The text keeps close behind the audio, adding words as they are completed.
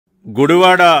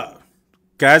Gudivada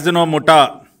casino ముఠా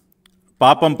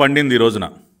పాపం పండింది ఈ రోజున.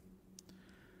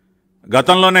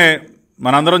 గతంలోనే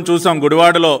మనందరం చూసాం,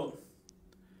 గుడివాడలో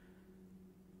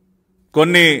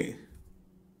కొన్ని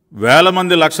వేల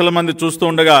మంది లక్షల మంది చూస్తూ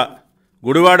ఉండగా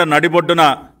గుడివాడ నడిబొడ్డున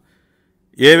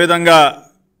ఏ విధంగా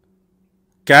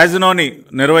క్యాజినోని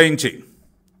నిర్వహించి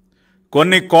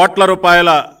కొన్ని కోట్ల రూపాయల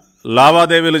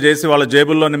లావాదేవీలు చేసి వాళ్ళ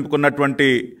జేబుల్లో నింపుకున్నటువంటి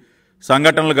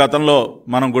సంఘటనలు గతంలో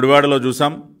మనం గుడివాడలో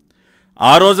చూసాం.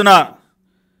 ఆ రోజున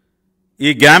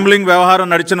ఈ గ్యాంబ్లింగ్ వ్యవహారం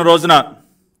నడిచిన రోజున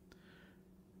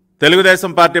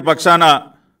తెలుగుదేశం పార్టీ పక్షాన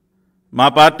మా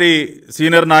పార్టీ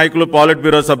సీనియర్ నాయకులు, పాలిట్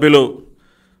బ్యూరో సభ్యులు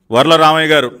వర్ల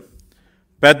రామయ్య గారు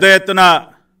పెద్ద ఎత్తున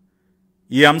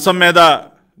ఈ అంశం మీద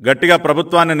గట్టిగా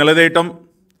ప్రభుత్వాన్ని నిలదీయటం,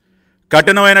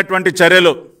 కఠినమైనటువంటి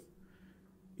చర్యలు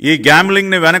ఈ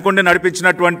గ్యాంబ్లింగ్ని వెనకుండి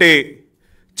నడిపించినటువంటి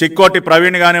చిక్కోటి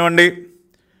ప్రవీణ్ కానివ్వండి,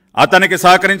 అతనికి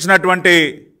సహకరించినటువంటి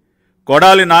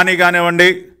కొడాలి నాని కానివ్వండి,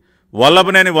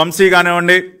 వల్లభనేని వంశీ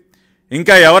కానివ్వండి,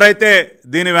 ఇంకా ఎవరైతే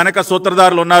దీని వెనక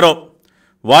సూత్రధారులు ఉన్నారో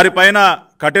వారిపైన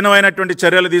కఠినమైనటువంటి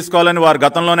చర్యలు తీసుకోవాలని వారు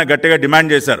గతంలోనే గట్టిగా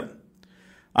డిమాండ్ చేశారు.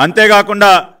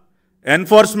 అంతేకాకుండా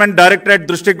ఎన్ఫోర్స్మెంట్ డైరెక్టరేట్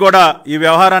దృష్టికి కూడా ఈ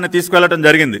వ్యవహారాన్ని తీసుకెళ్లడం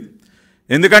జరిగింది.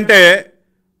 ఎందుకంటే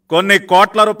కొన్ని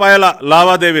కోట్ల రూపాయల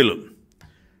లావాదేవీలు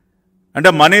అంటే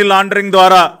మనీ లాండరింగ్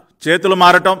ద్వారా చేతులు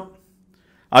మారటం,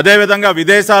 అదేవిధంగా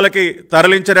విదేశాలకి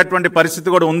తరలించేటటువంటి పరిస్థితి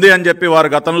కూడా ఉంది అని చెప్పి వారు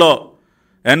గతంలో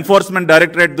ఎన్ఫోర్స్మెంట్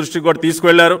డైరెక్టరేట్ దృష్టికి కూడా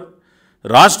తీసుకువెళ్లారు.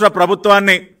 రాష్ట్ర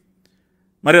ప్రభుత్వాన్ని,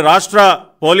 మరి రాష్ట్ర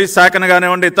పోలీస్ శాఖను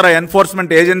కానివ్వండి, ఇతర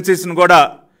ఎన్ఫోర్స్మెంట్ ఏజెన్సీస్ని కూడా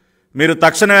మీరు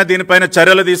తక్షణమే దీనిపైన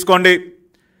చర్యలు తీసుకోండి.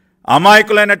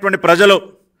 అమాయకులైనటువంటి ప్రజలు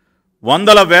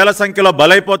వందల వేల సంఖ్యలో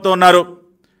బలైపోతూ ఉన్నారు.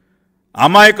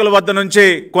 అమాయకుల వద్ద నుంచి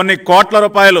కొన్ని కోట్ల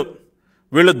రూపాయలు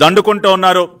వీళ్ళు దండుకుంటూ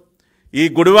ఉన్నారు. ఈ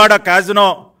గుడివాడ క్యాజినో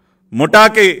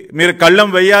ముఠాకి మీరు కళ్ళెం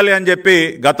వెయ్యాలి అని చెప్పి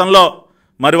గతంలో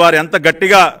మరి వారు ఎంత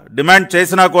గట్టిగా డిమాండ్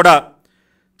చేసినా కూడా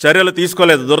చర్యలు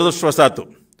తీసుకోలేదు దురదృష్టవశాత్తు.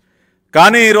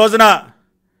 కానీ ఈ రోజున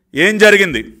ఏం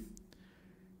జరిగింది?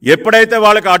 ఎప్పుడైతే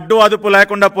వాళ్ళకి అడ్డు అదుపు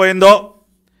లేకుండా పోయిందో,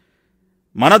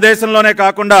 మన దేశంలోనే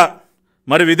కాకుండా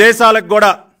మరి విదేశాలకు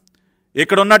కూడా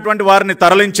ఇక్కడ ఉన్నటువంటి వారిని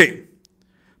తరలించి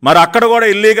మరి అక్కడ కూడా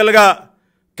ఇల్లీగల్గా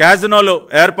క్యాజినోలు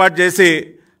ఏర్పాటు చేసి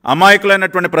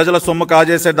అమాయకులైనటువంటి ప్రజల సొమ్ము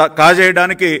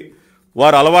కాజేయడానికి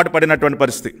వారు అలవాటు పడినటువంటి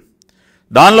పరిస్థితి.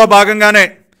 దానిలో భాగంగానే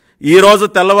ఈరోజు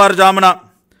తెల్లవారుజామున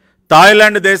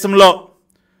థాయిలాండ్ దేశంలో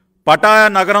పటాయా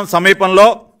నగరం సమీపంలో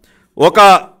ఒక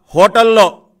హోటల్లో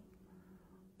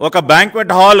ఒక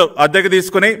బ్యాంక్వెట్ హాల్ అద్దెకు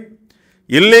తీసుకుని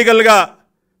ఇల్లీగల్గా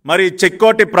మరి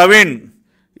చిక్కోటి ప్రవీణ్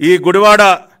ఈ గుడివాడ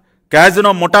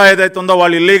క్యాజినో ముఠా ఏదైతే ఉందో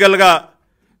వాళ్ళు ఇల్లీగల్గా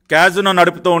క్యాజినో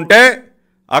నడుపుతూ ఉంటే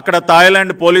అక్కడ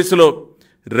థాయిలాండ్ పోలీసులు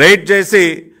రైడ్ చేసి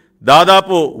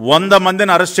దాదాపు 100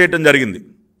 మందిని అరెస్ట్ చేయడం జరిగింది.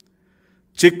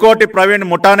 చిక్కోటి ప్రవీణ్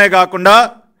ముఠానే కాకుండా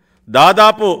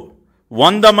దాదాపు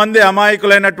 100 మంది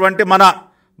అమాయకులైనటువంటి మన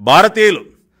భారతీయులు,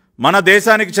 మన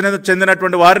దేశానికి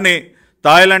చెందినటువంటి వారిని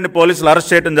థాయిలాండ్ పోలీసులు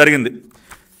అరెస్ట్ చేయడం జరిగింది.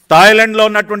 థాయిలాండ్లో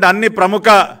ఉన్నటువంటి అన్ని ప్రముఖ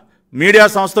మీడియా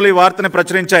సంస్థలు ఈ వార్తని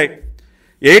ప్రచురించాయి.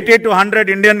 80 to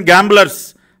 100 Indian gamblers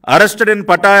arrested in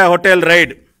Pattaya hotel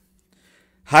ride.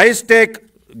 High stake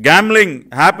gambling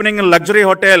happening in luxury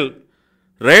hotel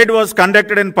raid was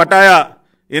conducted in Pattaya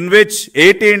in which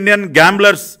 80 Indian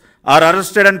gamblers are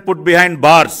arrested and put behind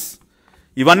bars.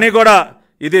 ఇవన్నీ కూడా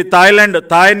ఇది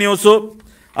Thai news.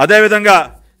 అదేవిధంగా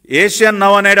Asian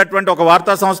now అనేటటువంటి ఒక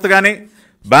వార్తా సంస్థ కానీ,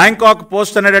 Bangkok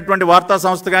post అనేటటువంటి వార్తా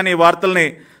సంస్థ కానీ ఈ వార్తల్ని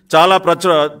చాలా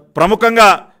ప్రముఖంగా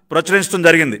ప్రచురించడం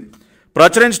జరిగింది.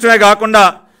 ప్రచురించడమే కాకుండా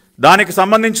దానికి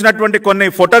సంబంధించినటువంటి కొన్ని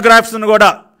ఫోటోగ్రాఫ్స్ను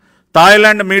కూడా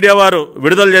థాయిలాండ్ మీడియా వారు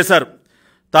విడుదల చేశారు.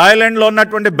 థాయిలాండ్లో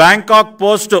ఉన్నటువంటి బ్యాంకాక్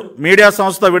పోస్ట్ మీడియా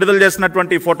సంస్థ విడుదల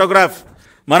చేసినటువంటి ఫోటోగ్రాఫ్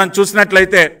మనం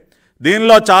చూసినట్లయితే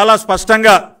దీనిలో చాలా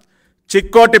స్పష్టంగా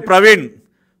చిక్కోటి ప్రవీణ్,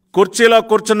 కుర్చీలో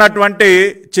కూర్చున్నటువంటి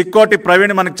చిక్కోటి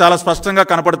ప్రవీణ్ మనకు చాలా స్పష్టంగా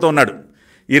కనపడుతూ ఉన్నాడు.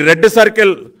 ఈ రెడ్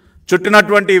సర్కిల్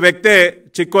చుట్టినటువంటి ఈ వ్యక్తే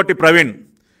చిక్కోటి ప్రవీణ్.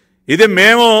 ఇది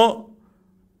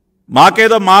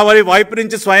మాకేదో మా వైపు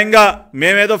నుంచి స్వయంగా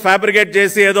మేమేదో ఫ్యాబ్రికేట్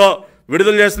చేసి ఏదో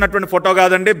విడుదల చేసినటువంటి ఫోటో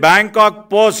కాదండి. బ్యాంకాక్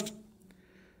పోస్ట్,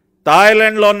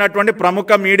 థాయిలాండ్లో ఉన్నటువంటి ప్రముఖ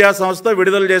మీడియా సంస్థ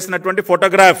విడుదల చేసినటువంటి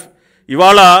ఫోటోగ్రాఫ్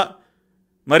ఇవాళ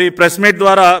మరి ప్రెస్ మీట్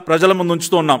ద్వారా ప్రజల ముందు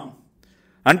ఉంచుతూ ఉన్నాం.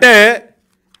 అంటే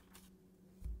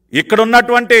ఇక్కడ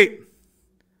ఉన్నటువంటి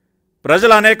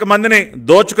ప్రజలు అనేక మందిని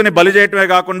దోచుకుని బలి చేయటమే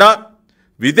కాకుండా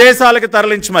విదేశాలకి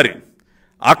తరలించి మరి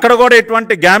అక్కడ కూడా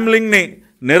ఇటువంటి గ్యాంబ్లింగ్ని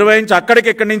నిర్వహించి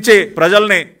ఇక్కడి నుంచి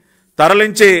ప్రజల్ని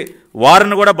తరలించి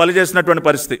వారిని కూడా బలి చేసినటువంటి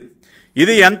పరిస్థితి.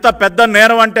 ఇది ఎంత పెద్ద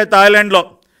నేరం అంటే థాయిలాండ్లో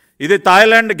ఇది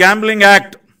Thailand gambling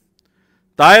act.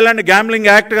 Thailand gambling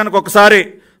act కనుక ఒకసారి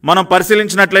మనం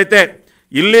పరిశీలించినట్లయితే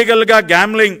ఇల్లీగల్గా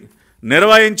గ్యాంబ్లింగ్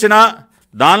నిర్వహించినా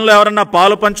దానిలో ఎవరన్నా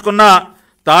పాలు పంచుకున్నా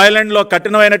థాయిలాండ్లో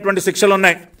కఠినమైనటువంటి శిక్షలు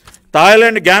ఉన్నాయి.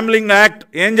 థాయిలాండ్ గ్యాంబ్లింగ్ యాక్ట్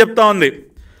ఏం చెప్తా ఉంది?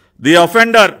 The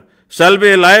offender shall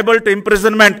be liable to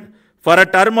imprisonment for a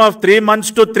term of 3 months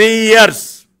to 3 years.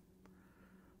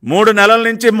 3 నెలల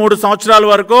నుంచి 3 సంవత్సరాల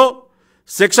వరకు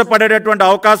శిక్ష పడేటటువంటి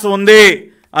అవకాశం ఉంది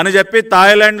అని చెప్పి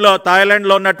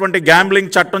థాయిలాండ్లో ఉన్నటువంటి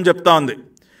గ్యాంబ్లింగ్ చట్టం చెప్తా ఉంది.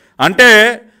 అంటే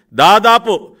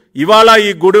దాదాపు ఇవాళ ఈ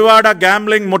గుడివాడ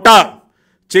గ్యాంబ్లింగ్ ముఠా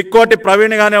చిక్కోటి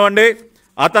ప్రవీణ్ కానివ్వండి,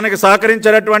 అతనికి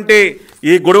సహకరించేటటువంటి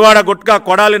ఈ గుడివాడ గుట్కా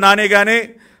కొడాలి నాని కానీ,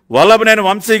 వల్లభనేని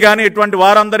వంశీ కానీ, ఇటువంటి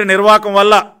వారందరి నిర్వాహకం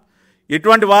వల్ల,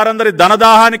 ఇటువంటి వారందరి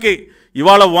ధనదాహానికి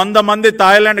ఇవాళ 100 మంది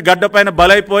థాయిలాండ్ గడ్డపైన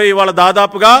బలైపోయి ఇవాళ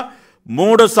దాదాపుగా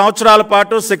 3 సంవత్సరాల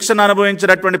పాటు శిక్షను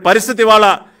అనుభవించినటువంటి పరిస్థితి ఇవాళ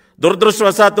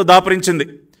దురదృష్టవశాత్తు దాపురించింది.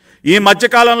 ఈ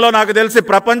మధ్యకాలంలో నాకు తెలిసి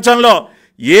ప్రపంచంలో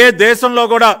ఏ దేశంలో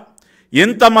కూడా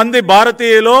ఇంతమంది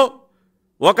భారతీయులు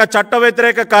ఒక చట్ట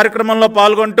వ్యతిరేక కార్యక్రమంలో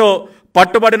పాల్గొంటూ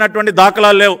పట్టుబడినటువంటి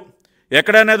దాఖలాలు లేవు.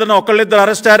 ఎక్కడైనా ఏదైనా ఒకళ్ళిద్దరు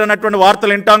అరెస్ట్ అయ్యారన్నటువంటి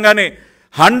వార్తలు వింటాం కానీ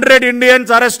 100 Indians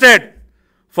arrested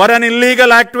for an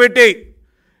illegal activity.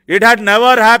 It had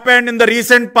never happened in the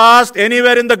recent past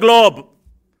anywhere in the globe.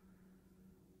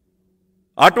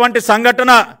 అటువంటి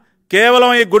సంఘటన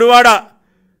కేవలం ఈ గుడివాడ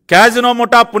క్యాజినో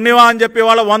ముఠా పుణ్యమా అని చెప్పి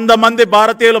వాళ్ళ 100 మంది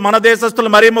భారతీయులు, మన దేశస్తులు,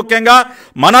 మరీ ముఖ్యంగా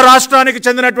మన రాష్ట్రానికి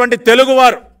చెందినటువంటి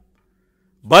తెలుగువారు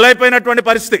బలైపోయినటువంటి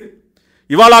పరిస్థితి.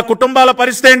 ఇవాళ ఆ కుటుంబాల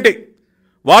పరిస్థితి ఏంటి?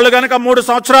 వాళ్ళు కనుక 3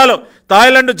 సంవత్సరాలు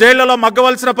థాయిలాండ్ జైళ్లలో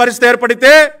మగ్గవలసిన పరిస్థితి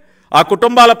ఏర్పడితే ఆ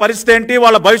కుటుంబాల పరిస్థితి ఏంటి?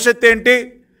 వాళ్ళ భవిష్యత్తు ఏంటి?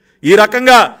 ఈ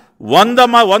రకంగా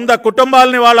 100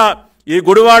 కుటుంబాలని వాళ్ళ ఈ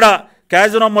గుడివాడ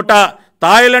క్యాజినో ముఠా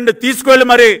థాయిలాండ్ తీసుకువెళ్ళి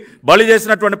మరి బలి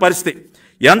చేసినటువంటి పరిస్థితి.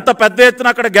 ఎంత పెద్ద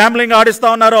ఎత్తున అక్కడ గ్యాంబ్లింగ్ ఆడిస్తూ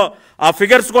ఉన్నారో ఆ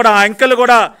ఫిగర్స్ కూడా, ఆ అంకెలు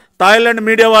కూడా థాయిలాండ్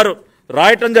మీడియా వారు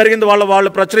రాయటం జరిగింది.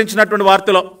 వాళ్ళు ప్రచురించినటువంటి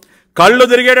వార్తలో కళ్ళు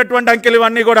తిరిగేటటువంటి అంకెలు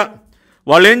ఇవన్నీ కూడా.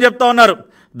 వాళ్ళు ఏం చెప్తా ఉన్నారు?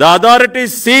 The authority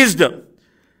seized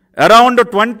around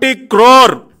 20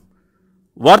 crore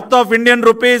worth of Indian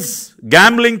rupees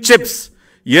gambling chips.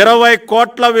 20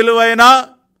 కోట్ల విలువైన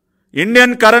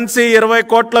ఇండియన్ కరెన్సీ, 20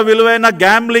 కోట్ల విలువైన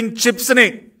గ్యాంబ్లింగ్ చిప్స్ని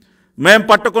మేము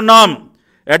పట్టుకున్నాం.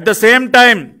 At the same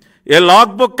time A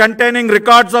log book containing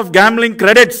records of gambling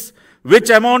credits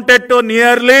which amounted to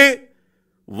nearly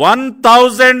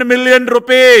 1000 million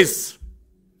rupees.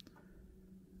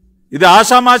 ఇది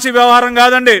ఆషామాషి వ్యవహారం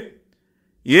కాదండి.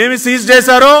 ఏమి సీజ్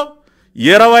చేశారు?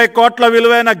 20 కోట్ల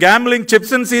విలువైన గ్యాంబ్లింగ్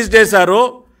చిప్స్ని సీజ్ చేశారు.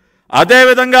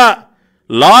 అదేవిధంగా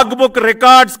log book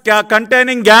records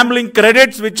containing gambling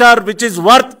credits which is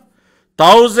worth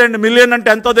 1000 million అంటే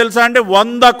ఎంతో తెలుసా అండి?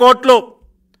 100 కోట్లు.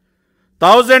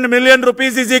 1000 million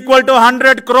rupees is equal to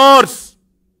 100 crores.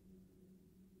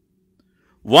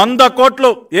 100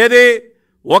 కోట్లు ఏది?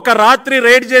 ఒక రాత్రి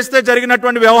రైడ్ చేస్తే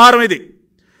జరిగినటువంటి వ్యవహారం ఇది.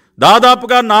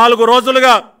 దాదాపుగా 4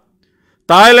 రోజులుగా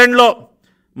థాయిలాండ్లో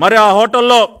మరి ఆ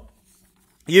హోటల్లో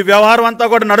ఈ వ్యవహారం అంతా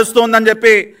కూడా నడుస్తుందని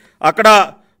చెప్పి అక్కడ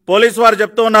పోలీసు వారు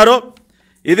చెప్తూ ఉన్నారు.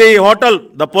 ఇది hotel,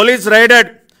 the police raided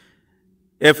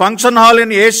A function hall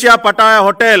in Asia Pattaya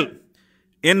hotel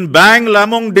in bang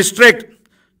లముంగ్ district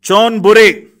చోన్బురి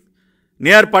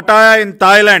near Pattaya in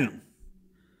Thailand.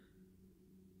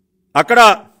 అక్కడ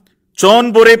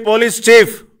చోన్బురి police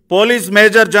chief, police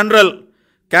major general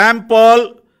క్యాంపాల్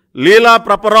లీలా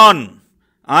ప్రపరాన్,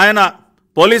 ఆయన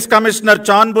police commissioner,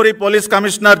 చాన్బురి police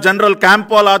commissioner general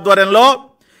క్యాంపాల్ ఆధ్వర్యంలో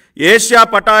ఏషియా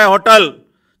పటాయా హోటల్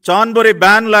చాన్బురి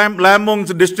బ్యాన్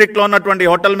లాంబుంగ్ డిస్ట్రిక్ట్లో ఉన్నటువంటి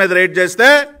hotel మీద ride చేస్తే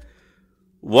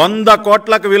 100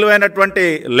 కోట్లకు విలువైనటువంటి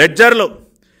లెడ్జర్లు,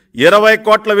 20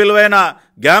 కోట్ల విలువైన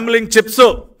గ్యాంబ్లింగ్ చిప్స్,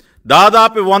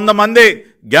 దాదాపు 100 మంది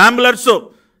గ్యాంబ్లర్స్,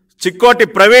 చిక్కోటి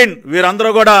ప్రవీణ్,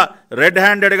 వీరందరూ కూడా రెడ్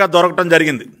హ్యాండెడ్గా దొరకటం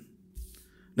జరిగింది.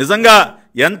 నిజంగా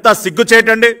ఎంత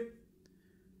సిగ్గుచేటండి.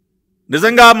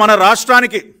 నిజంగా మన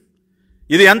రాష్ట్రానికి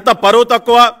ఇది ఎంత పరువు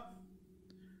తక్కువ.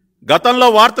 గతంలో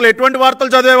వార్తలు ఎటువంటి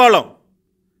వార్తలు చదివేవాళ్ళం?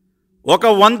 ఒక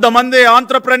 100 మంది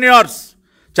ఆంట్రప్రెన్యూర్స్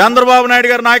చంద్రబాబు నాయుడు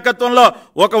గారి నాయకత్వంలో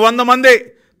ఒక 100 మంది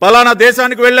పలానా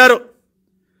దేశానికి వెళ్ళారు,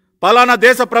 పలానా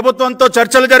దేశ ప్రభుత్వంతో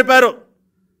చర్చలు జరిపారు,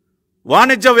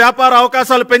 వాణిజ్య వ్యాపార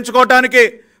అవకాశాలు పెంచుకోవటానికి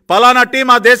పలానా టీం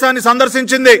ఆ దేశాన్ని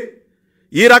సందర్శించింది,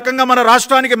 ఈ రకంగా మన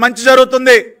రాష్ట్రానికి మంచి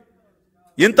జరుగుతుంది,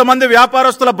 ఇంతమంది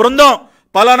వ్యాపారస్తుల బృందం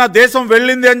పలానా దేశం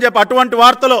వెళ్ళింది అని చెప్పి అటువంటి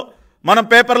వార్తలు మనం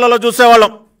పేపర్లలో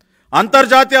చూసేవాళ్ళం.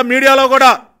 అంతర్జాతీయ మీడియాలో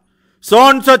కూడా so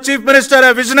and so chief minister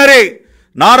A visionary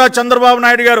Nara Chandrababu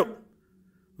Naidu గారు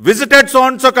visited so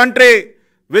and so country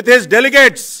with his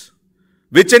delegates,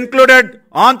 which included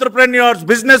entrepreneurs,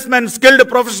 businessmen, skilled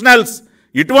professionals.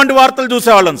 ఇటువంటి వార్తలు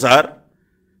చూసేవాళ్ళం సార్.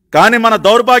 కానీ మన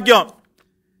దౌర్భాగ్యం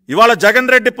ఇవాళ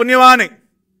జగన్ రెడ్డి పుణ్యవాని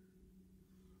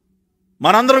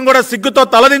మనందరం కూడా సిగ్గుతో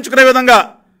తలదించుకునే విధంగా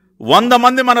 100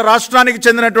 మంది మన రాష్ట్రానికి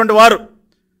చెందినటువంటి వారు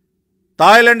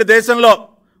థాయిలాండ్ దేశంలో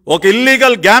ఒక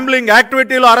ఇల్లీగల్ గ్యాంబ్లింగ్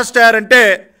యాక్టివిటీలో అరెస్ట్ అయ్యారంటే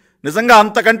నిజంగా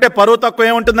అంతకంటే పరువు తక్కువ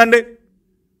ఏముంటుందండి?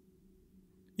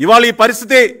 ఇవాళ ఈ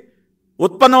పరిస్థితి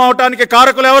ఉత్పన్నం అవటానికి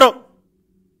కారకులు ఎవరు?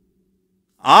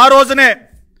 ఆ రోజునే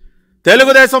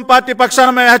తెలుగుదేశం పార్టీ పక్షాన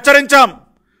మేము హెచ్చరించాం.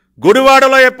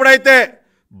 గుడివాడలో ఎప్పుడైతే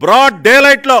బ్రాడ్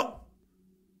డేలైట్లో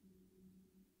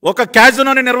ఒక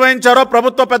క్యాజినోని నిర్వహించారో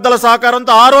ప్రభుత్వ పెద్దల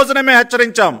సహకారంతో, ఆ రోజునే మేము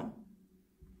హెచ్చరించాం.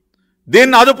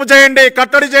 దీన్ని అదుపు చేయండి,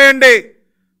 కట్టడి చేయండి,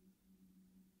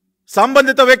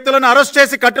 సంబంధిత వ్యక్తులను అరెస్ట్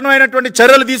చేసి కఠినమైనటువంటి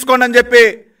చర్యలు తీసుకోండి అని చెప్పి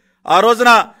ఆ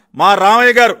రోజున మా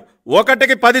రామయ్య గారు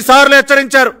 1కి 10 సార్లు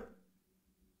హెచ్చరించారు.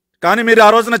 కానీ మీరు ఆ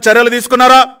రోజున చర్యలు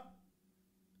తీసుకున్నారా?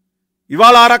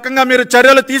 ఇవాళ ఆ రకంగా మీరు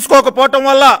చర్యలు తీసుకోకపోవటం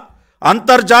వల్ల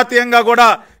అంతర్జాతీయంగా కూడా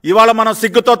ఇవాళ మనం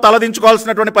సిగ్గుతో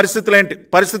తలదించుకోవాల్సినటువంటి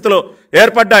పరిస్థితులు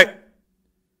ఏర్పడ్డాయి.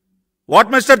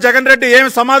 వాట్ మిస్టర్ జగన్ రెడ్డి ఏమి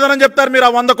సమాధానం చెప్తారు మీరు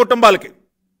ఆ 100 కుటుంబాలకి?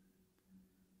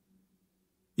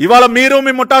 ఇవాళ మీరు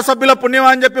మీ ముఠా సభ్యుల పుణ్యం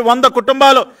అని చెప్పి 100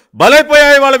 కుటుంబాలు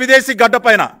బలైపోయాయి వాళ్ళ విదేశీ గడ్డ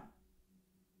పైన.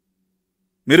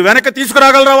 మీరు వెనక్కి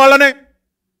తీసుకురాగలరా వాళ్ళని?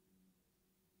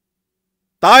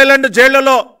 థాయిలాండ్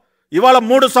జైళ్లలో ఇవాళ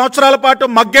 3 సంవత్సరాల పాటు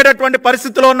మగ్గేటటువంటి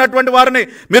పరిస్థితిలో ఉన్నటువంటి వారిని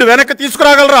మీరు వెనక్కి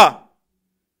తీసుకురాగలరా?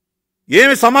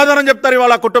 ఏమి సమాధానం చెప్తారు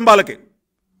ఇవాళ ఆ కుటుంబాలకి?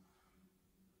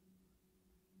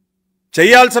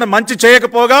 చేయాల్సిన మంచి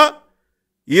చేయకపోగా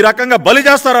ఈ రకంగా బలి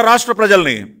చేస్తారా రాష్ట్ర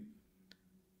ప్రజల్ని?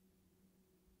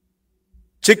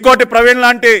 చిక్కోటి ప్రవీణ్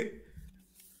లాంటి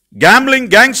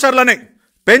గ్యాంబ్లింగ్ గ్యాంగ్స్టర్లని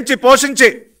పెంచి పోషించి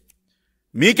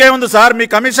మీకేముంది సార్, మీ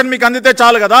కమిషన్ మీకు అందితే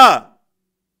చాలు కదా,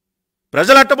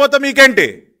 ప్రజలు అట్టపోతే మీకేంటి?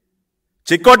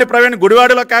 చిక్కోటి ప్రవీణ్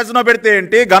గుడివాడలో క్యాజినో పెడితే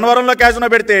ఏంటి, గన్నవరంలో క్యాజినో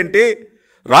పెడితే ఏంటి,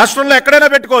 రాష్ట్రంలో ఎక్కడైనా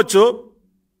పెట్టుకోవచ్చు.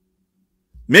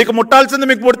 మీకు ముట్టాల్సింది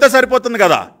మీకు ముడితే సరిపోతుంది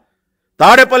కదా.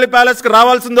 తాడేపల్లి ప్యాలెస్కి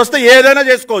రావాల్సింది వస్తే ఏదైనా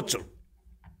చేసుకోవచ్చు.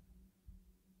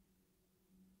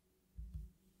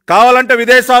 కావాలంటే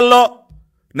విదేశాల్లో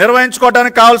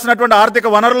నిర్వహించుకోవడానికి కావాల్సినటువంటి ఆర్థిక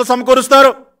వనరులు సమకూరుస్తారు.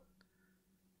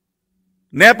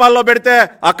 నేపాల్లో పెడితే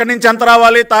అక్కడి నుంచి ఎంత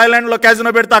రావాలి, థాయిలాండ్లో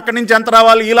క్యాజినో పెడితే అక్కడి నుంచి ఎంత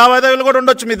రావాలి, ఈ లావాదేవీలు కూడా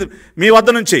ఉండొచ్చు మీ వద్ద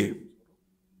నుంచి.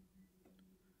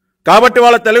 కాబట్టి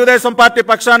వాళ్ళ తెలుగుదేశం పార్టీ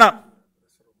పక్షాన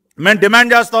మేము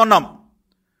డిమాండ్ చేస్తూ ఉన్నాం,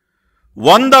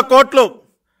 100 కోట్లు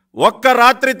ఒక్క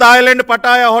రాత్రి థాయిలాండ్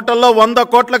పటాయా హోటల్లో 100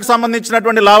 కోట్లకు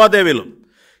సంబంధించినటువంటి లావాదేవీలు,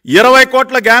 20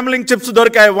 కోట్ల గ్యాంబ్లింగ్ చిప్స్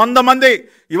దొరికాయి. 100 మంది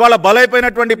ఇవాళ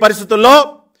బలైపోయినటువంటి పరిస్థితుల్లో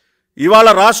ఇవాళ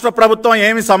రాష్ట్ర ప్రభుత్వం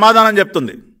ఏమి సమాధానం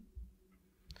చెప్తుంది?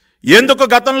 ఎందుకు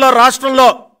గతంలో రాష్ట్రంలో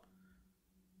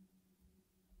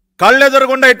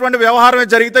కళ్ళెదురుగుండా ఇటువంటి వ్యవహారమే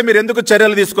జరిగితే మీరు ఎందుకు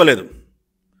చర్యలు తీసుకోలేదు?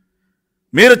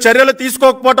 మీరు చర్యలు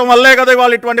తీసుకోకపోవటం వల్లే కదా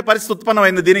ఇవాళ ఇటువంటి పరిస్థితి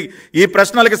ఉత్పన్నమైంది. దీనికి ఈ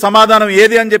ప్రశ్నలకి సమాధానం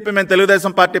ఏది అని చెప్పి మేము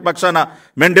తెలుగుదేశం పార్టీ పక్షాన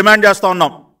మేము డిమాండ్ చేస్తూ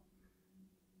ఉన్నాం.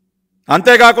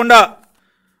 అంతేకాకుండా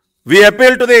we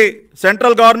appeal to the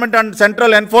central government and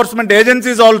central enforcement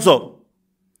agencies also.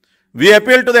 We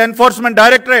appeal to the enforcement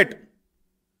directorate.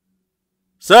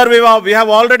 Sir, we have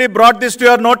already brought this to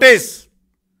your notice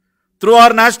through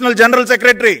our national general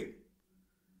secretary.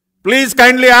 Please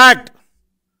kindly act.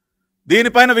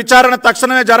 దీనిపైన విచారణ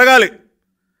తక్షణమే జరగాలి.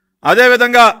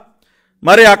 అదేవిధంగా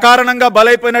మరి అకారణంగా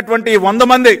బలైపోయినటువంటి 100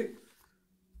 మంది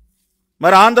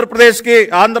మరి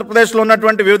ఆంధ్రప్రదేశ్లో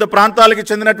ఉన్నటువంటి వివిధ ప్రాంతాలకి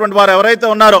చెందినటువంటి వారు ఎవరైతే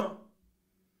ఉన్నారో,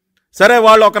 సరే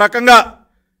వాళ్ళు ఒక రకంగా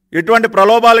ఇటువంటి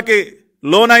ప్రలోభాలకి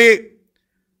లోనయ్యి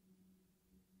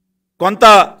కొంత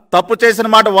తప్పు చేసిన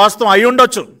మాట వాస్తవం అయి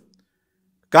ఉండొచ్చు.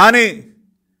 కానీ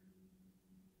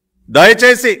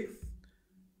దయచేసి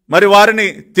మరి వారిని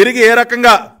తిరిగి ఏ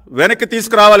రకంగా వెనక్కి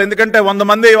తీసుకురావాలి? ఎందుకంటే 100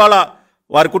 మంది ఇవాళ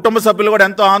వారి కుటుంబ సభ్యులు కూడా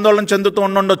ఎంతో ఆందోళన చెందుతూ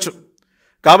ఉండొచ్చు.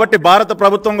 కాబట్టి భారత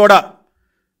ప్రభుత్వం కూడా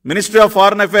మినిస్ట్రీ ఆఫ్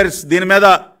ఫారిన్ అఫైర్స్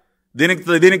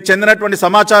దీనికి చెందినటువంటి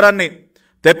సమాచారాన్ని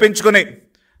తెప్పించుకుని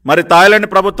మరి థాయిలాండ్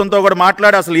ప్రభుత్వంతో కూడా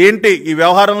మాట్లాడి అసలు ఏంటి ఈ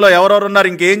వ్యవహారంలో ఎవరెవరు ఉన్నారు,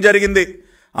 ఇంకేం జరిగింది,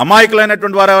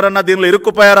 అమాయకులైనటువంటి వారు ఎవరన్నా దీనిలో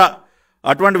ఇరుక్కుపోయారా,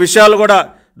 అటువంటి విషయాలు కూడా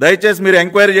దయచేసి మీరు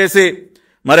ఎంక్వైరీ చేసి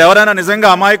మరి ఎవరైనా నిజంగా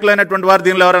అమాయకులైనటువంటి వారు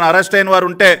దీనిలో ఎవరైనా అరెస్ట్ అయిన వారు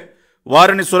ఉంటే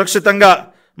వారిని సురక్షితంగా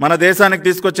మన దేశానికి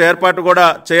తీసుకొచ్చే ఏర్పాటు కూడా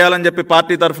చేయాలని చెప్పి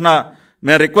పార్టీ తరఫున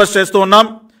మేము రిక్వెస్ట్ చేస్తూ ఉన్నాం.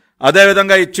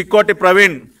 అదేవిధంగా ఈ చిక్కోటి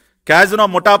ప్రవీణ్ క్యాజినో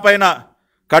ముఠా పైన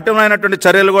కఠినమైనటువంటి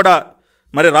చర్యలు కూడా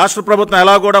మరి రాష్ట్ర ప్రభుత్వం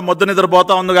ఎలా కూడా మొద్దు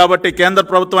నిద్రపోతూ ఉంది కాబట్టి కేంద్ర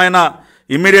ప్రభుత్వం అయినా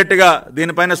ఇమ్మీడియట్గా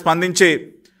దీనిపైన స్పందించి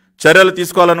చర్యలు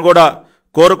తీసుకోవాలని కూడా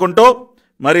కోరుకుంటూ,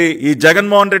 మరి ఈ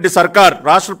జగన్మోహన్ రెడ్డి సర్కార్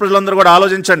రాష్ట్ర ప్రజలందరూ కూడా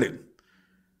ఆలోచించండి.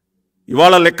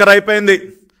 ఇవాళ లిక్కర్ అయిపోయింది,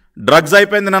 డ్రగ్స్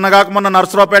అయిపోయింది. నిన్నగాక మొన్న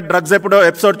నర్సరావుపేట డ్రగ్స్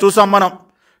ఎపిసోడ్ చూసాం మనం.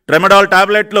 ట్రెమడాల్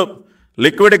టాబ్లెట్లు,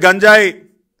 లిక్విడ్ గంజాయి,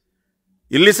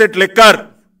 ఇల్లిసిట్ లిక్కర్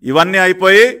ఇవన్నీ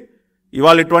అయిపోయి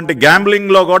ఇవాళ ఇటువంటి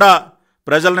గ్యాంబ్లింగ్లో కూడా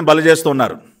ప్రజల్ని బలి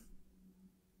చేస్తున్నారు.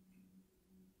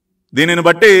 దీనిని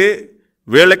బట్టి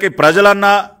వీళ్ళకి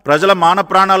ప్రజల మాన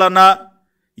ప్రాణాలన్నా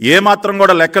ఏమాత్రం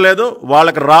కూడా లెక్కలేదు.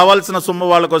 వాళ్ళకి రావాల్సిన సొమ్ము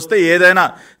వాళ్ళకి వస్తే ఏదైనా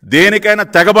దేనికైనా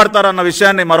తెగబడతారన్న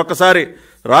విషయాన్ని మరొకసారి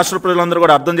రాష్ట్ర ప్రజలందరూ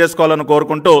కూడా అర్థం చేసుకోవాలని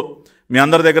కోరుకుంటూ మీ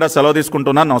అందరి దగ్గర సెలవు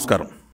తీసుకుంటున్నాను. నమస్కారం.